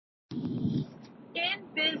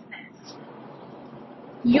business,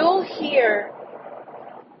 you'll hear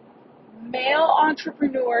male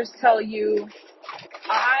entrepreneurs tell you,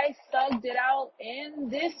 I thugged it out in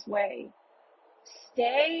this way.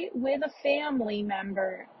 Stay with a family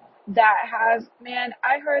member that has, man,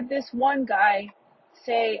 I heard this one guy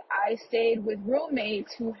say, I stayed with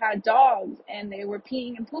roommates who had dogs and they were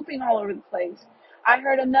peeing and pooping all over the place. I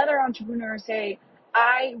heard another entrepreneur say,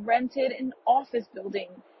 I rented an office building,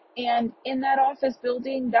 and in that office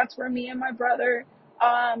building, that's where me and my brother,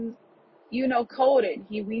 coded.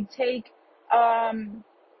 We'd take,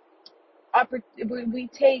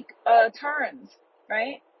 turns,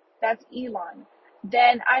 right? That's Elon.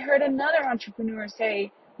 Then I heard another entrepreneur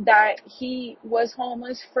say that he was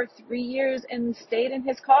homeless for 3 years and stayed in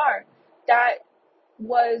his car. That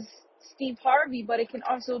was Steve Harvey, but it can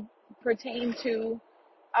also pertain to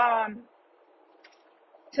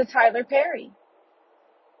Tyler Perry.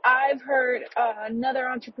 I've heard another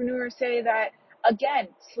entrepreneur say that, again,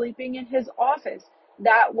 sleeping in his office.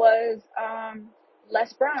 That was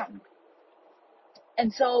Les Brown.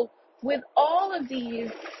 And so with all of these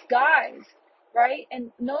guys, right,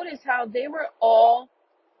 and notice how they were all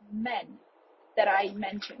men that I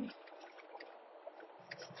mentioned.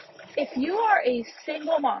 If you are a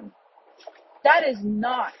single mom, that is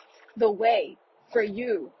not the way for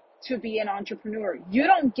you to be an entrepreneur. You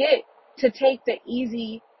don't get to take the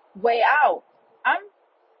easy way out.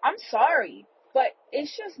 I'm sorry, but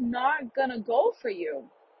it's just not gonna go for you.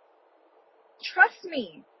 Trust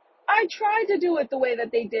me. I tried to do it the way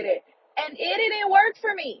that they did it, and it didn't work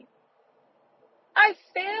for me. I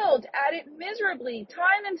failed at it miserably,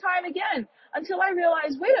 time and time again, until I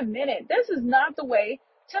realized, wait a minute, this is not the way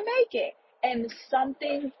to make it. And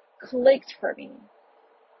something clicked for me.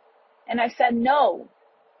 And I said, no,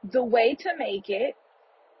 the way to make it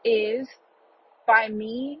is by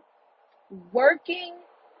me working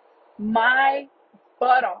my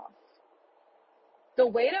butt off. The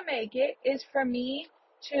way to make it is for me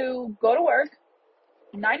to go to work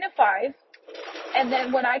 9 to 5, and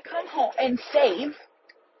then when I come home and save,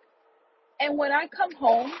 and when I come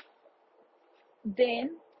home,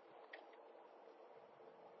 then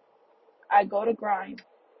I go to grind.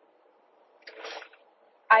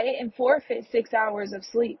 I didn't forfeit 6 hours of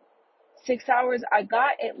sleep. 6 hours, I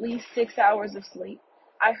got at least 6 hours of sleep.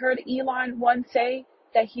 I heard Elon once say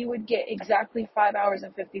that he would get exactly 5 hours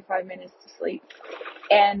and 55 minutes to sleep.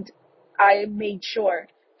 And I made sure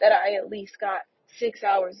that I at least got 6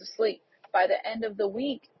 hours of sleep. By the end of the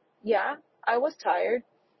week, yeah, I was tired.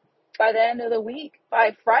 By the end of the week,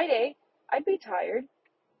 by Friday, I'd be tired.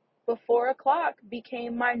 But 4 o'clock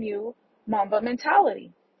became my new Mamba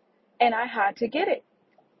mentality. And I had to get it.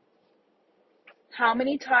 How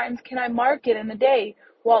many times can I market in a day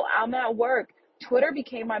while I'm at work? Twitter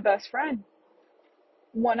became my best friend.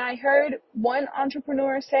 When I heard one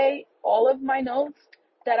entrepreneur say all of my notes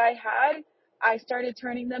that I had, I started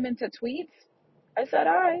turning them into tweets. I said,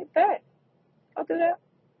 all right, bet. I'll do that.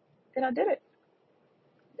 And I did it.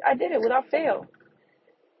 I did it without fail.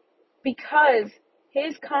 Because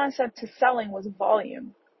his concept to selling was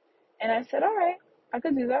volume. And I said, all right, I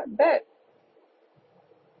could do that. Bet.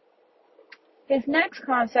 His next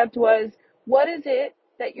concept was, what is it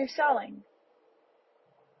that you're selling?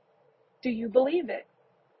 Do you believe it?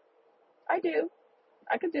 I do.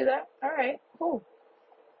 I could do that. All right, cool.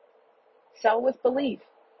 Sell with belief.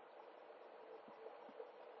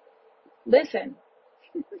 Listen,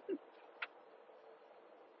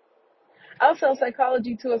 I'll sell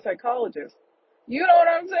psychology to a psychologist. You know what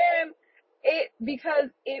I'm saying?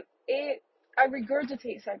 I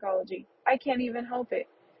regurgitate psychology. I can't even help it.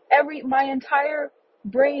 My entire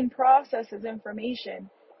brain processes information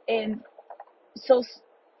in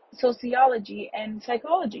sociology and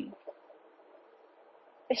psychology.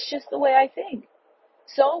 It's just the way I think.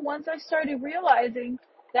 So once I started realizing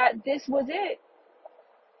that this was it,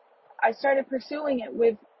 I started pursuing it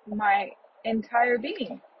with my entire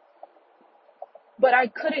being. But I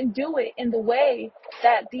couldn't do it in the way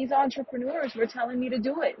that these entrepreneurs were telling me to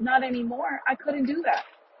do it. Not anymore. I couldn't do that.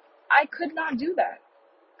 I could not do that.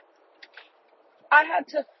 I had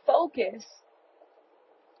to focus.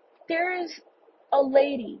 There is a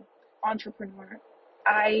lady entrepreneur.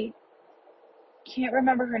 I can't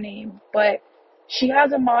remember her name, but she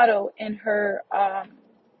has a motto in her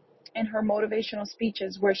motivational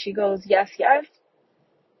speeches where she goes, yes, yes.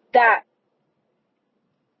 That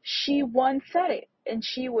she once said it, and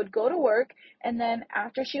she would go to work, and then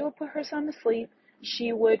after she would put her son to sleep,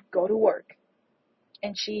 she would go to work.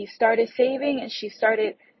 And she started saving, and she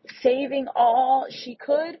started saving all she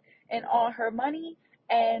could and all her money.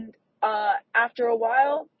 And after a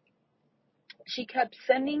while, She kept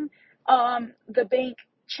sending the bank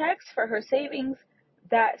checks for her savings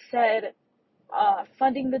that said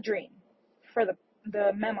funding the dream for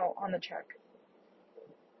the memo on the check.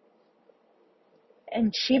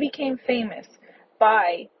 And she became famous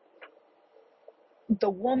by the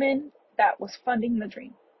woman that was funding the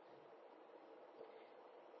dream.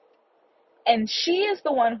 And she is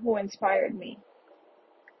the one who inspired me.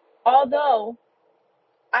 Although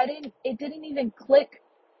it didn't even click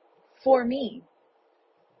for me.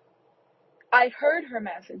 I heard her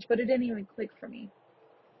message, but it didn't even click for me.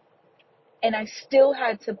 And I still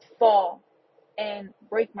had to fall and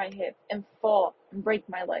break my hip and fall and break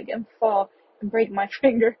my leg and fall and break my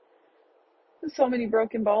finger. So many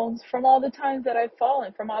broken bones from all the times that I've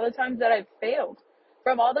fallen, from all the times that I've failed,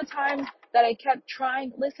 from all the times that I kept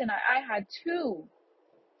trying. Listen, I had 2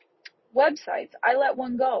 websites. I let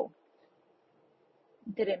one go.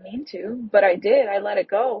 Didn't mean to, but I did. I let it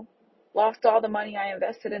go. Lost all the money I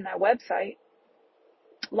invested in that website.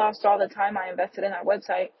 Lost all the time I invested in that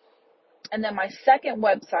website. And then my second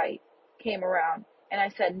website came around, and I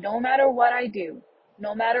said, no matter what I do,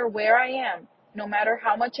 no matter where I am, no matter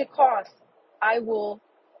how much it costs, I will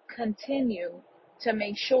continue to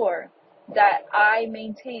make sure that I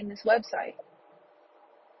maintain this website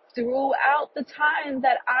throughout the time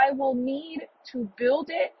that I will need to build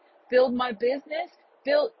it, build my business,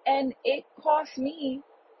 and it costs me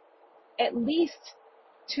at least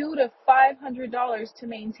 $200 to $500 to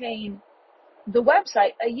maintain the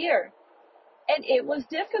website a year. And it was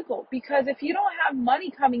difficult because if you don't have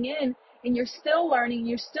money coming in and you're still learning,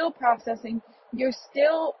 you're still processing, you're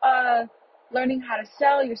still learning how to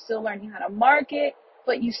sell, you're still learning how to market,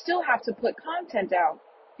 but you still have to put content out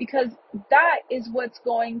because that is what's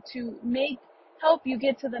going to help you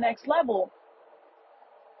get to the next level.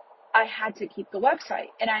 I had to keep the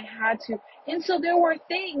website and so there were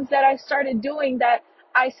things that I started doing that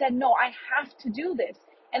I said, no, I have to do this.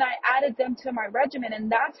 And I added them to my regimen,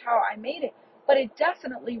 and that's how I made it. But it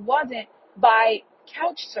definitely wasn't by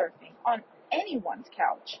couch surfing on anyone's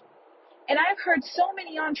couch. And I've heard so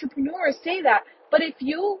many entrepreneurs say that, but if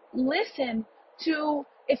you do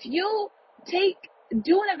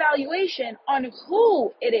an evaluation on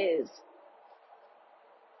who it is,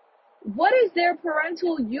 what is their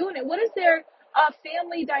parental unit? What is their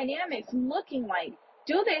family dynamics looking like?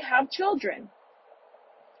 Do they have children?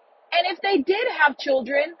 And if they did have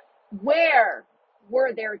children, where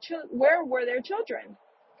were their children?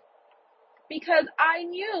 Because I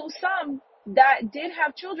knew some that did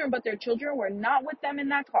have children, but their children were not with them in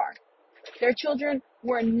that car. Their children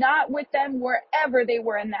were not with them wherever they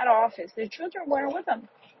were in that office. Their children weren't with them.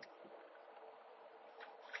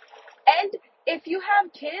 And if you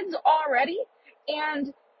have kids already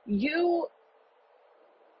and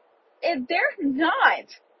if they're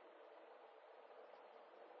not,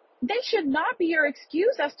 they should not be your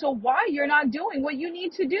excuse as to why you're not doing what you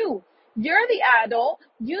need to do. You're the adult.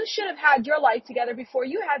 You should have had your life together before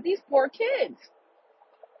you had these poor kids.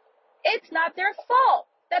 It's not their fault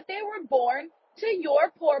that they were born to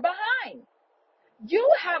your poor behind. You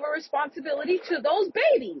have a responsibility to those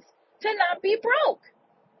babies to not be broke,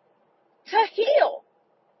 to heal,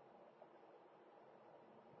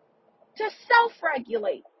 to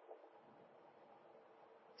self-regulate.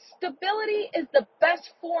 Stability is the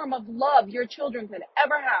best form of love your children could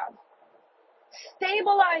ever have.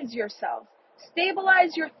 Stabilize yourself.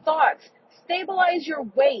 Stabilize your thoughts. Stabilize your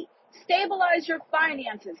weight. Stabilize your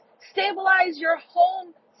finances. Stabilize your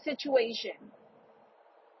home situation.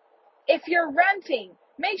 If you're renting,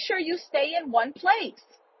 make sure you stay in one place.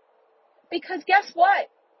 Because guess what?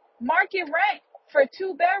 Market rent for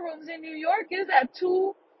 2 bedrooms in New York is at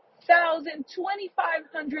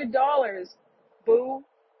 $2,500. Boo.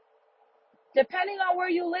 Depending on where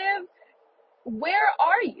you live, where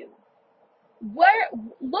are you?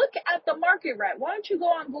 Look at the market rent. Why don't you go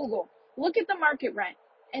on Google? Look at the market rent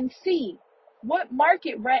and see what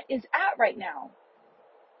market rent is at right now.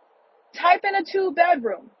 Type in a 2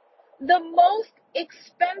 bedroom. The most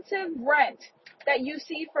expensive rent that you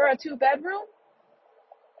see for a 2 bedroom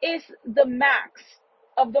is the max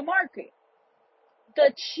of the market.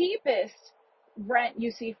 The cheapest rent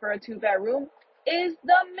you see for a 2 bedroom is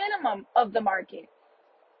the minimum of the market.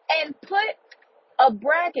 And put a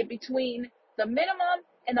bracket between the minimum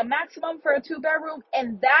and the maximum for a 2 bedroom,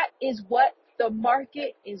 and that is what the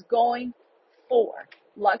market is going for.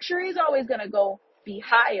 Luxury is always going to be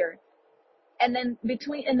higher. And then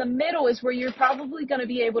in the middle is where you're probably going to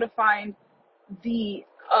be able to find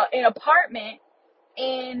an apartment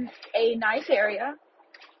in a nice area,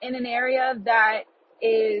 in an area that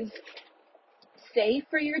is safe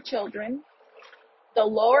for your children, The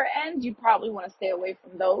lower end, you probably want to stay away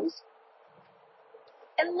from those.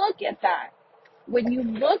 And look at that. When you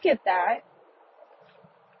look at that,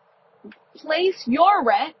 place your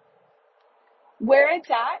rent where it's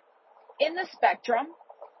at in the spectrum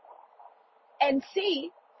and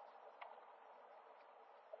see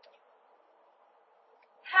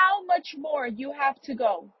how much more you have to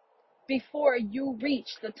go before you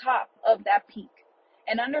reach the top of that peak.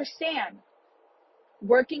 And understand,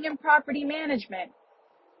 working in property management,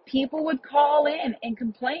 people would call in and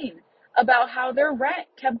complain about how their rent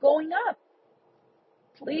kept going up.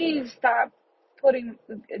 Please stop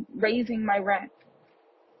raising my rent.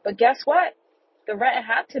 But guess what? The rent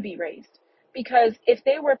had to be raised, because if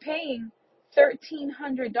they were paying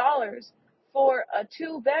 $1,300 for a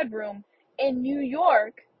 2-bedroom in New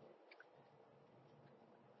York,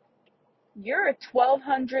 you're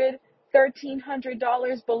 $1,200,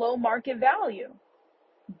 $1,300 below market value.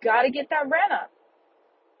 Got to get that rent up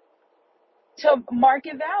to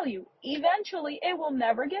market value. Eventually, it will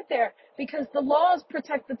never get there because the laws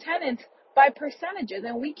protect the tenants by percentages,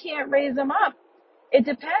 and we can't raise them up. It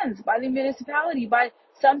depends by the municipality, by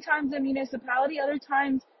sometimes the municipality, other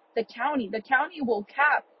times the county. The county will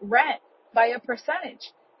cap rent by a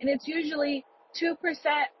percentage, and it's usually 2%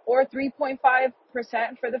 or 3.5%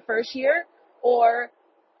 for the first year, or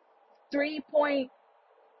 3.5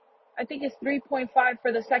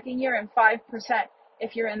 for the second year, and 5%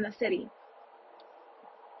 if you're in the city.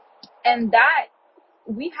 And that,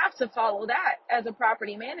 we have to follow that as a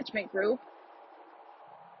property management group,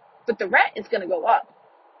 but the rent is going to go up.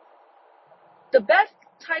 The best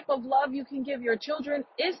type of love you can give your children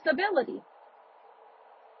is stability.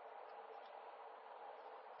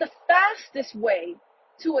 The fastest way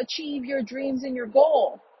to achieve your dreams and your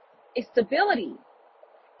goal is stability.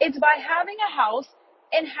 It's by having a house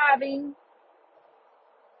and having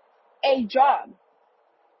a job.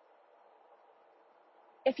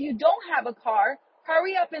 If you don't have a car,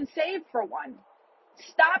 hurry up and save for one.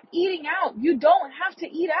 Stop eating out. You don't have to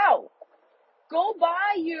eat out. Go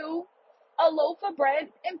buy you a loaf of bread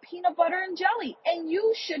and peanut butter and jelly, and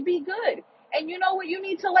you should be good. And you know what you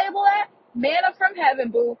need to label that? Manna from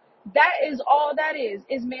heaven, boo. That is all that is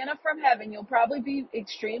manna from heaven. You'll probably be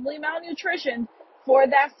extremely malnutritioned for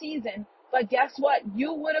that season, but guess what?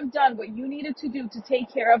 You would have done what you needed to do to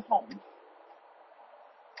take care of home.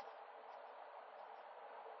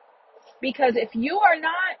 Because if you are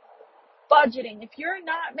not budgeting, if you're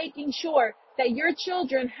not making sure that your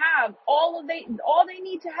children have all they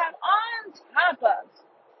need to have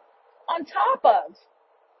on top of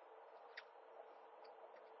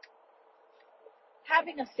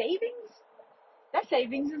having a savings, that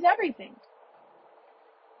savings is everything.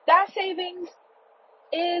 That savings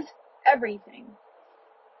is everything.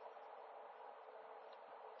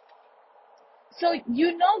 So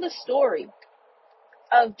you know the story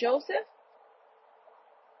of Joseph,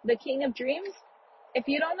 the king of dreams? If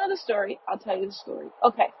you don't know the story, I'll tell you the story.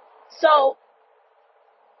 Okay, so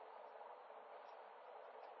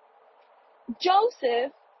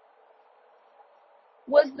Joseph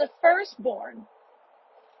was the firstborn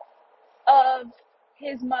of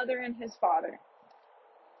his mother and his father.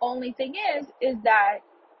 Only thing is that,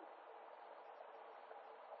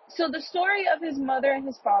 so the story of his mother and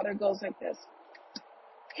his father goes like this.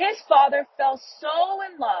 His father fell so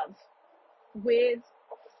in love with,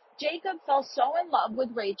 Jacob fell so in love with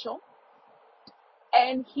Rachel,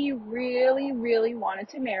 and he really, really wanted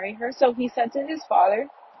to marry her. So he said to his father,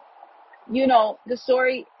 the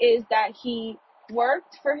story is that he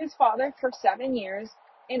worked for his father for 7 years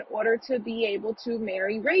in order to be able to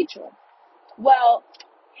marry Rachel. Well,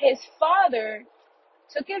 his father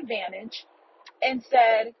took advantage and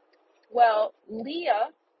said, well, Leah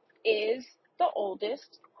is the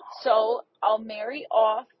oldest, so I'll marry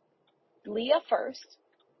off Leah first.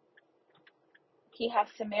 He has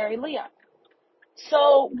to marry Leah.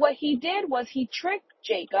 So what he did was he tricked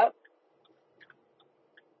Jacob,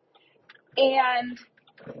 and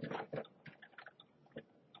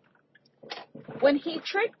when he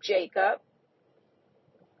tricked Jacob,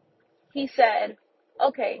 he said,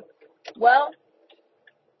 okay, well,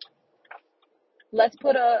 let's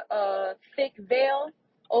put a thick veil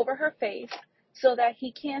over her face so that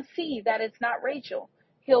he can't see that it's not Rachel.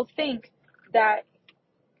 He'll think that,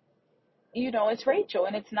 it's Rachel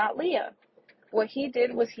and it's not Leah. What he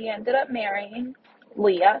did was he ended up marrying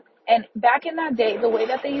Leah. And back in that day, the way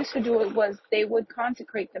that they used to do it was they would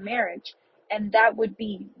consecrate the marriage, and that would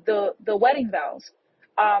be the wedding vows.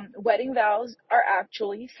 Wedding vows are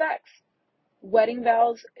actually sex. Wedding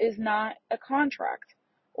vows is not a contract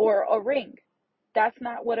or a ring. That's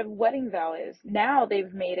not what a wedding vow is. Now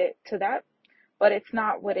they've made it to that but it's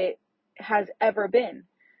not what it has ever been.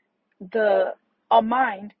 A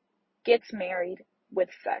mind gets married with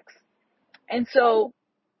sex. And so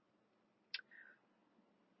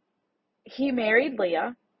he married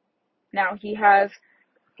Leah. Now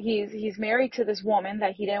he's married to this woman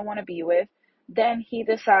that he didn't want to be with. Then he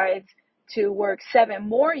decides to work 7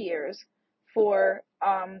 more years for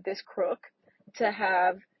this crook to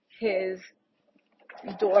have his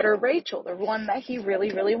daughter Rachel, the one that he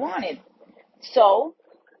really, really wanted. So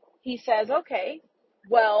he says, okay,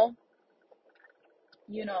 well,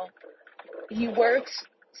 he works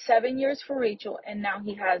 7 years for Rachel, and now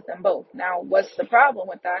he has them both. Now, what's the problem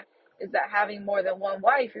with that is that having more than one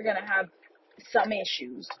wife, you're going to have some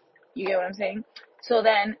issues. You get what I'm saying? So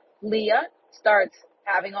then Leah starts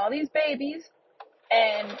having all these babies,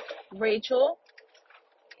 and Rachel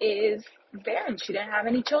is barren. She didn't have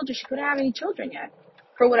any children. She couldn't have any children yet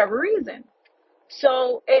for whatever reason.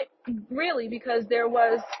 So it really, because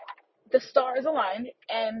the stars aligned,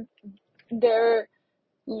 and their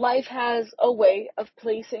life has a way of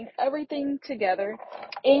placing everything together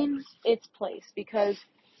in its place, because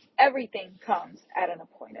everything comes at an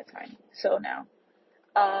appointed time. So now,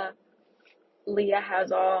 Leah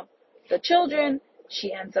has all the children.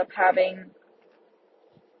 She ends up having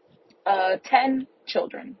 10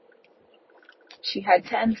 children. She had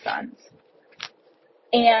 10 sons.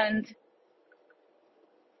 And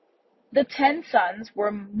the 10 sons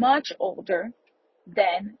were much older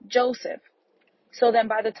than Joseph. So then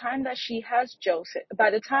by the time that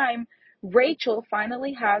by the time Rachel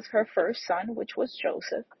finally has her first son, which was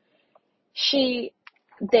Joseph,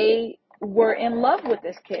 they were in love with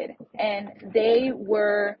this kid, and they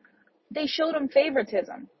showed him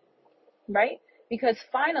favoritism, right? Because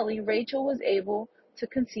finally Rachel was able to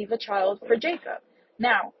conceive a child for Jacob.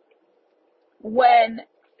 Now, when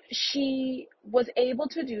she was able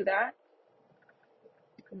to do that,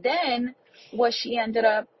 then what they ended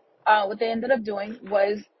up doing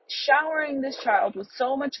was showering this child with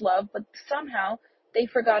so much love, but somehow they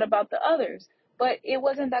forgot about the others. But it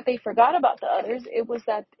wasn't that they forgot about the others, it was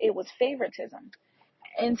that it was favoritism.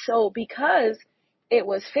 And so because it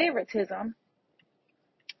was favoritism,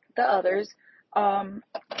 the others,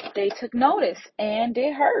 they took notice, and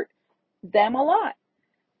it hurt them a lot.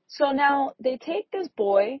 So now they take this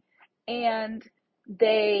boy, and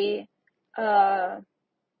they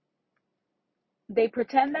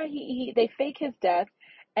pretend that they fake his death,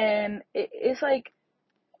 and it's like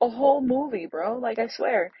a whole movie, bro. Like, I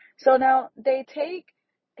swear. So now they take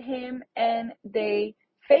him and they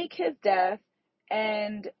fake his death,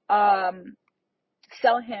 and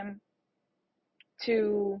sell him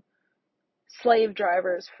to slave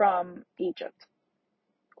drivers from Egypt,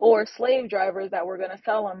 or slave drivers that were going to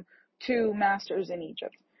sell him to masters in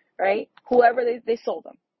Egypt, right? Whoever they sold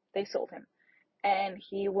him. They sold him. And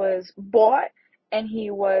he was bought, and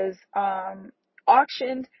he was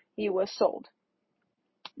auctioned, he was sold.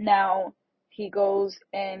 Now he goes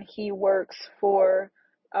and he works for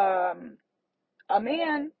a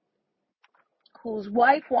man whose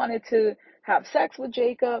wife wanted to have sex with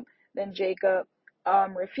Jacob. Then Jacob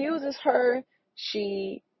refuses her.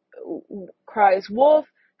 She cries wolf,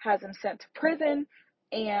 has him sent to prison,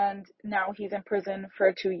 and now he's in prison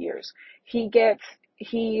for 2 years. He's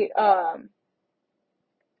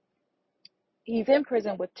in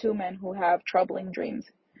prison with 2 men who have troubling dreams,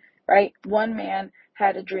 right? One man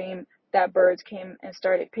had a dream that birds came and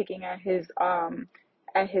started picking at his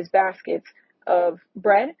baskets of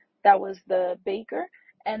bread. That was the baker.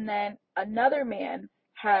 And then another man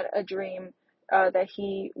had a dream that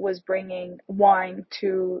he was bringing wine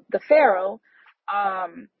to the Pharaoh,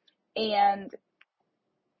 and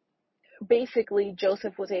basically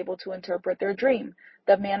Joseph was able to interpret their dream.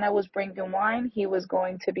 The man that was bringing wine, he was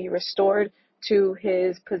going to be restored to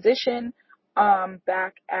his position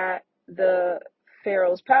back at the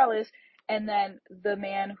Pharaoh's palace, and then the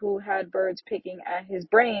man who had birds picking at his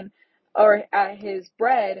brain or at his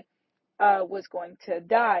bread was going to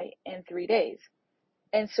die in 3 days.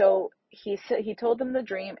 And so he told them the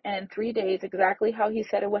dream, and in 3 days, exactly how he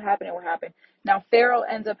said it would happen, it would happen. Now Pharaoh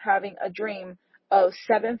ends up having a dream of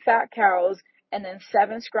 7 fat cows, and then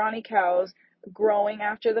 7 scrawny cows growing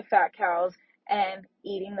after the fat cows and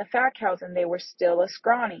eating the fat cows, and they were still as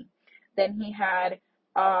scrawny. Then he had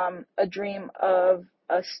a dream of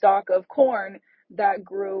a stalk of corn that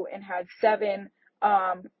grew and had 7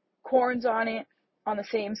 corns on it on the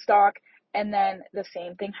same stalk, and then the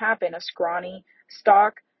same thing happened. A scrawny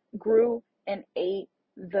stalk grew and ate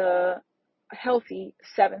the healthy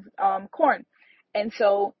 7th corn. And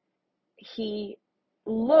so he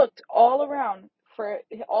looked all around for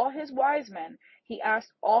all his wise men. He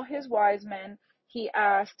asked all his wise men He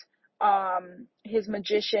asked his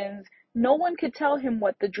magicians. No one could tell him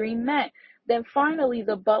what the dream meant. Then finally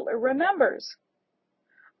the butler remembers.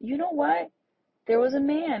 You know what? There was a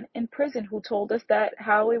man in prison who told us that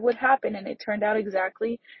how it would happen, and it turned out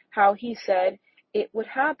exactly how he said it would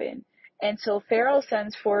happen. And so Pharaoh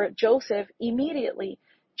sends for Joseph immediately.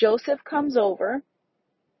 Joseph comes over,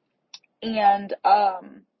 and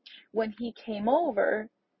when he came over,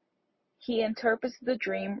 he interprets the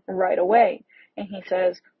dream right away. And he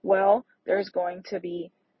says, well, there's going to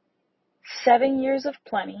be 7 years of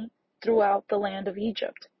plenty throughout the land of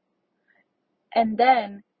Egypt. And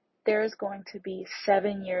then there's going to be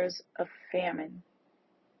 7 years of famine.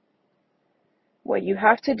 What you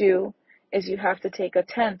have to do is you have to take a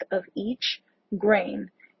tenth of each grain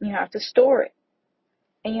and you have to store it.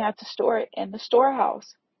 And you have to store it in the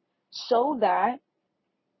storehouse so that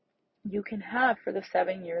you can have for the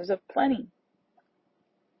 7 years of plenty.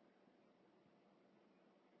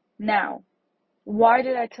 Now, why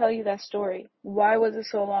did I tell you that story? Why was it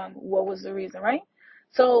so long? What was the reason, right?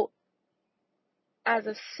 So, as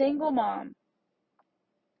a single mom,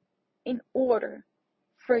 in order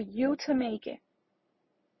for you to make it,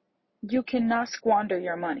 you cannot squander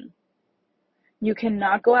your money. You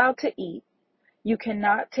cannot go out to eat. You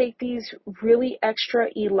cannot take these really extra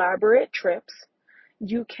elaborate trips.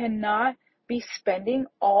 You cannot be spending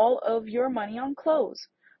all of your money on clothes.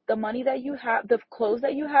 The money that you have, the clothes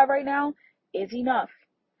that you have right now is enough.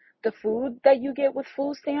 The food that you get with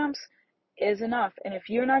food stamps is enough. And if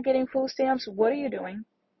you're not getting food stamps, what are you doing?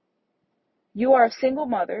 You are a single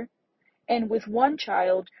mother, and with one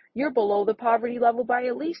child, you're below the poverty level by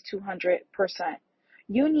at least 200%.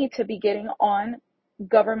 You need to be getting on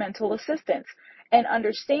governmental assistance and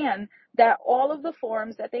understand that all of the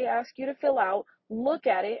forms that they ask you to fill out, look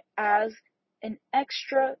at it as an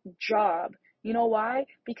extra job. You know why?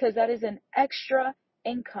 Because that is an extra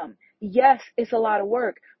income. Yes, it's a lot of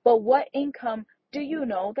work, but what income do you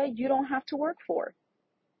know that you don't have to work for?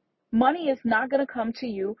 Money is not going to come to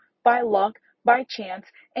you by luck, by chance,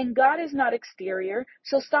 and God is not exterior,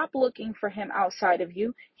 so stop looking for him outside of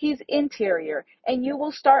you. He's interior, and you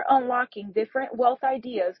will start unlocking different wealth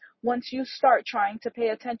ideas once you start trying to pay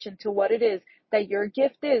attention to what it is that your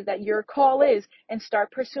gift is, that your call is, and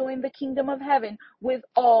start pursuing the kingdom of heaven with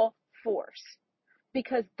all force.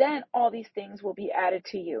 Because then all these things will be added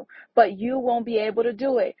to you, but you won't be able to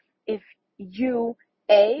do it if you,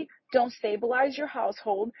 A, don't stabilize your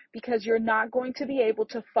household, because you're not going to be able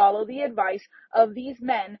to follow the advice of these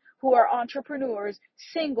men who are entrepreneurs,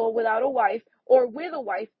 single without a wife, or with a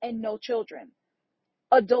wife and no children.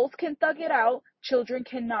 Adults can thug it out, children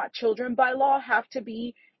cannot. Children by law have to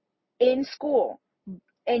be in school,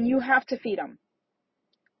 and you have to feed them.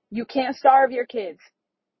 You can't starve your kids.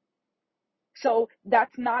 So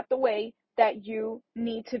that's not the way that you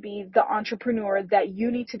need to be the entrepreneur that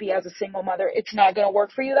you need to be as a single mother. It's not going to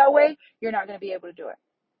work for you that way. You're not going to be able to do it.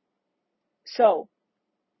 So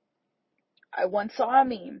I once saw a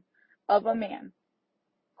meme of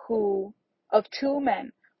two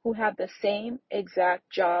men who had the same exact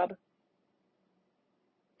job.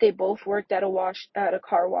 They both worked at a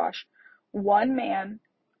car wash. One man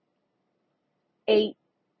ate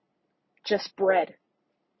just bread.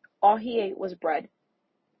 All he ate was bread.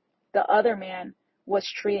 The other man was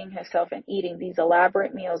treating himself and eating these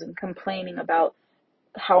elaborate meals and complaining about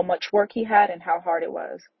how much work he had and how hard it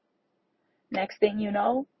was. Next thing you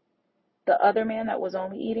know, the other man that was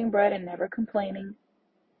only eating bread and never complaining,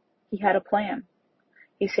 he had a plan.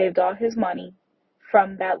 He saved all his money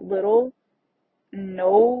from that little,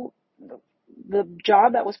 the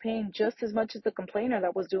job that was paying just as much as the complainer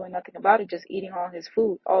that was doing nothing about it, just eating all his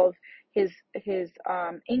food, all of his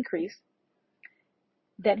increase.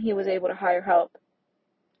 Then he was able to hire help.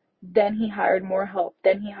 Then he hired more help.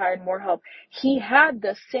 Then he hired more help. He had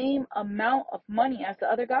the same amount of money as the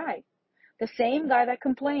other guy. The same guy that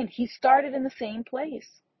complained. He started in the same place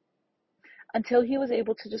until he was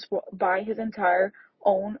able to just buy his entire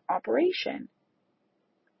own operation.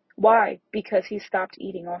 Why? Because he stopped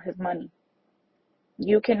eating all his money.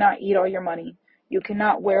 You cannot eat all your money. You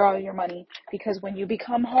cannot wear all your money, because when you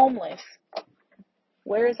become homeless,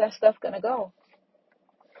 where is that stuff going to go?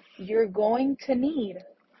 You're going to need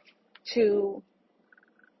to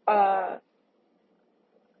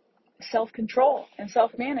self-control and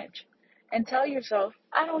self-manage and tell yourself,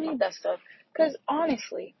 I don't need that stuff. Because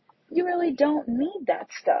honestly, you really don't need that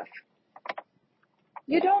stuff.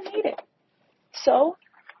 You don't need it. So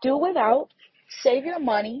do without, save your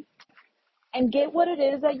money, and get what it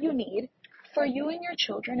is that you need for you and your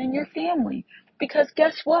children and your family. Because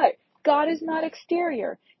guess what? God is not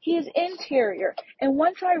exterior. He is interior. And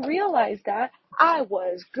once I realized that, I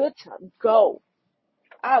was good to go.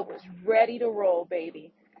 I was ready to roll,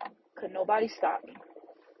 baby. Could nobody stop me.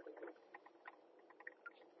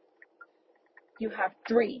 You have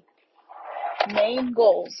 3 main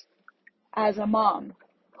goals as a mom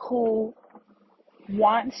who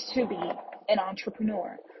wants to be an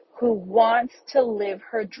entrepreneur, who wants to live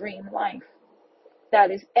her dream life. That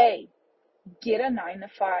is A, get a 9 to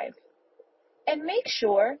 5. And make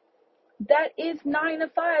sure that is 9 to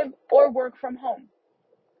 5 or work from home.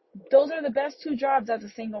 Those are the best 2 jobs as a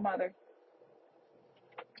single mother.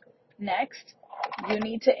 Next, you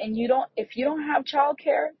need to, and if you don't have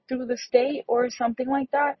childcare through the state or something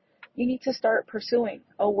like that, you need to start pursuing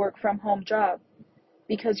a work from home job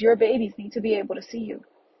because your babies need to be able to see you.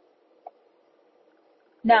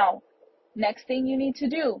 Now, next thing you need to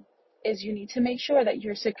do is you need to make sure that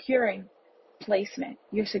you're securing placement.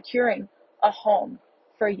 You're securing a home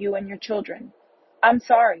for you and your children. I'm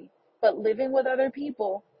sorry, but living with other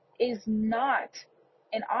people is not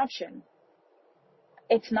an option.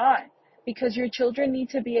 It's not, because your children need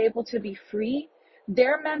to be able to be free.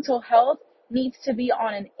 Their mental health needs to be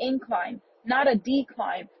on an incline, not a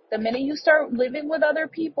decline. The minute you start living with other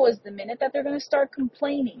people is the minute that they're going to start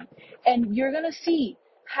complaining. And you're going to see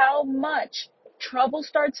how much trouble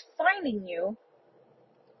starts finding you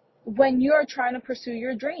when you're trying to pursue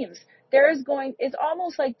your dreams. It's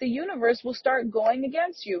almost like the universe will start going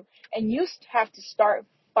against you and you have to start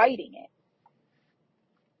fighting it.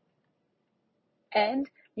 And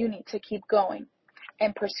you need to keep going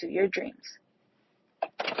and pursue your dreams.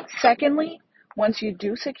 Secondly, once you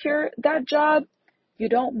do secure that job, you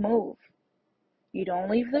don't move. You don't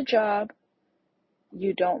leave the job.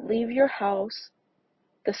 You don't leave your house.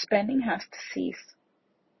 The spending has to cease.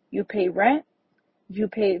 You pay rent. You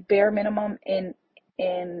pay bare minimum in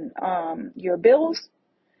your bills.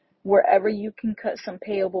 Wherever you can cut some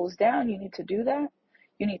payables down, you need to do that.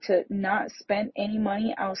 You need to not spend any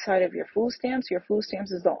money outside of your food stamps. Your food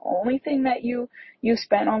stamps is the only thing that you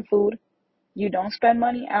spend on food. You don't spend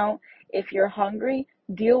money out. If you're hungry,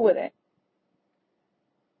 deal with it.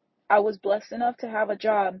 I was blessed enough to have a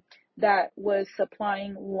job that was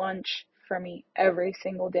supplying lunch for me every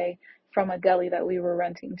single day from a deli that we were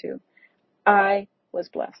renting to. I was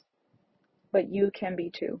blessed, but you can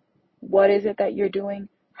be too. What is it that you're doing?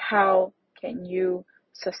 How can you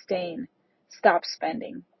sustain? Stop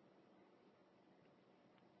spending.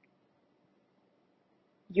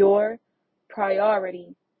 Your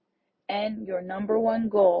priority and your number one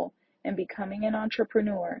goal in becoming an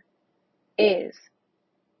entrepreneur is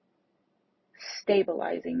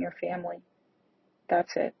stabilizing your family.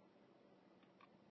 That's it.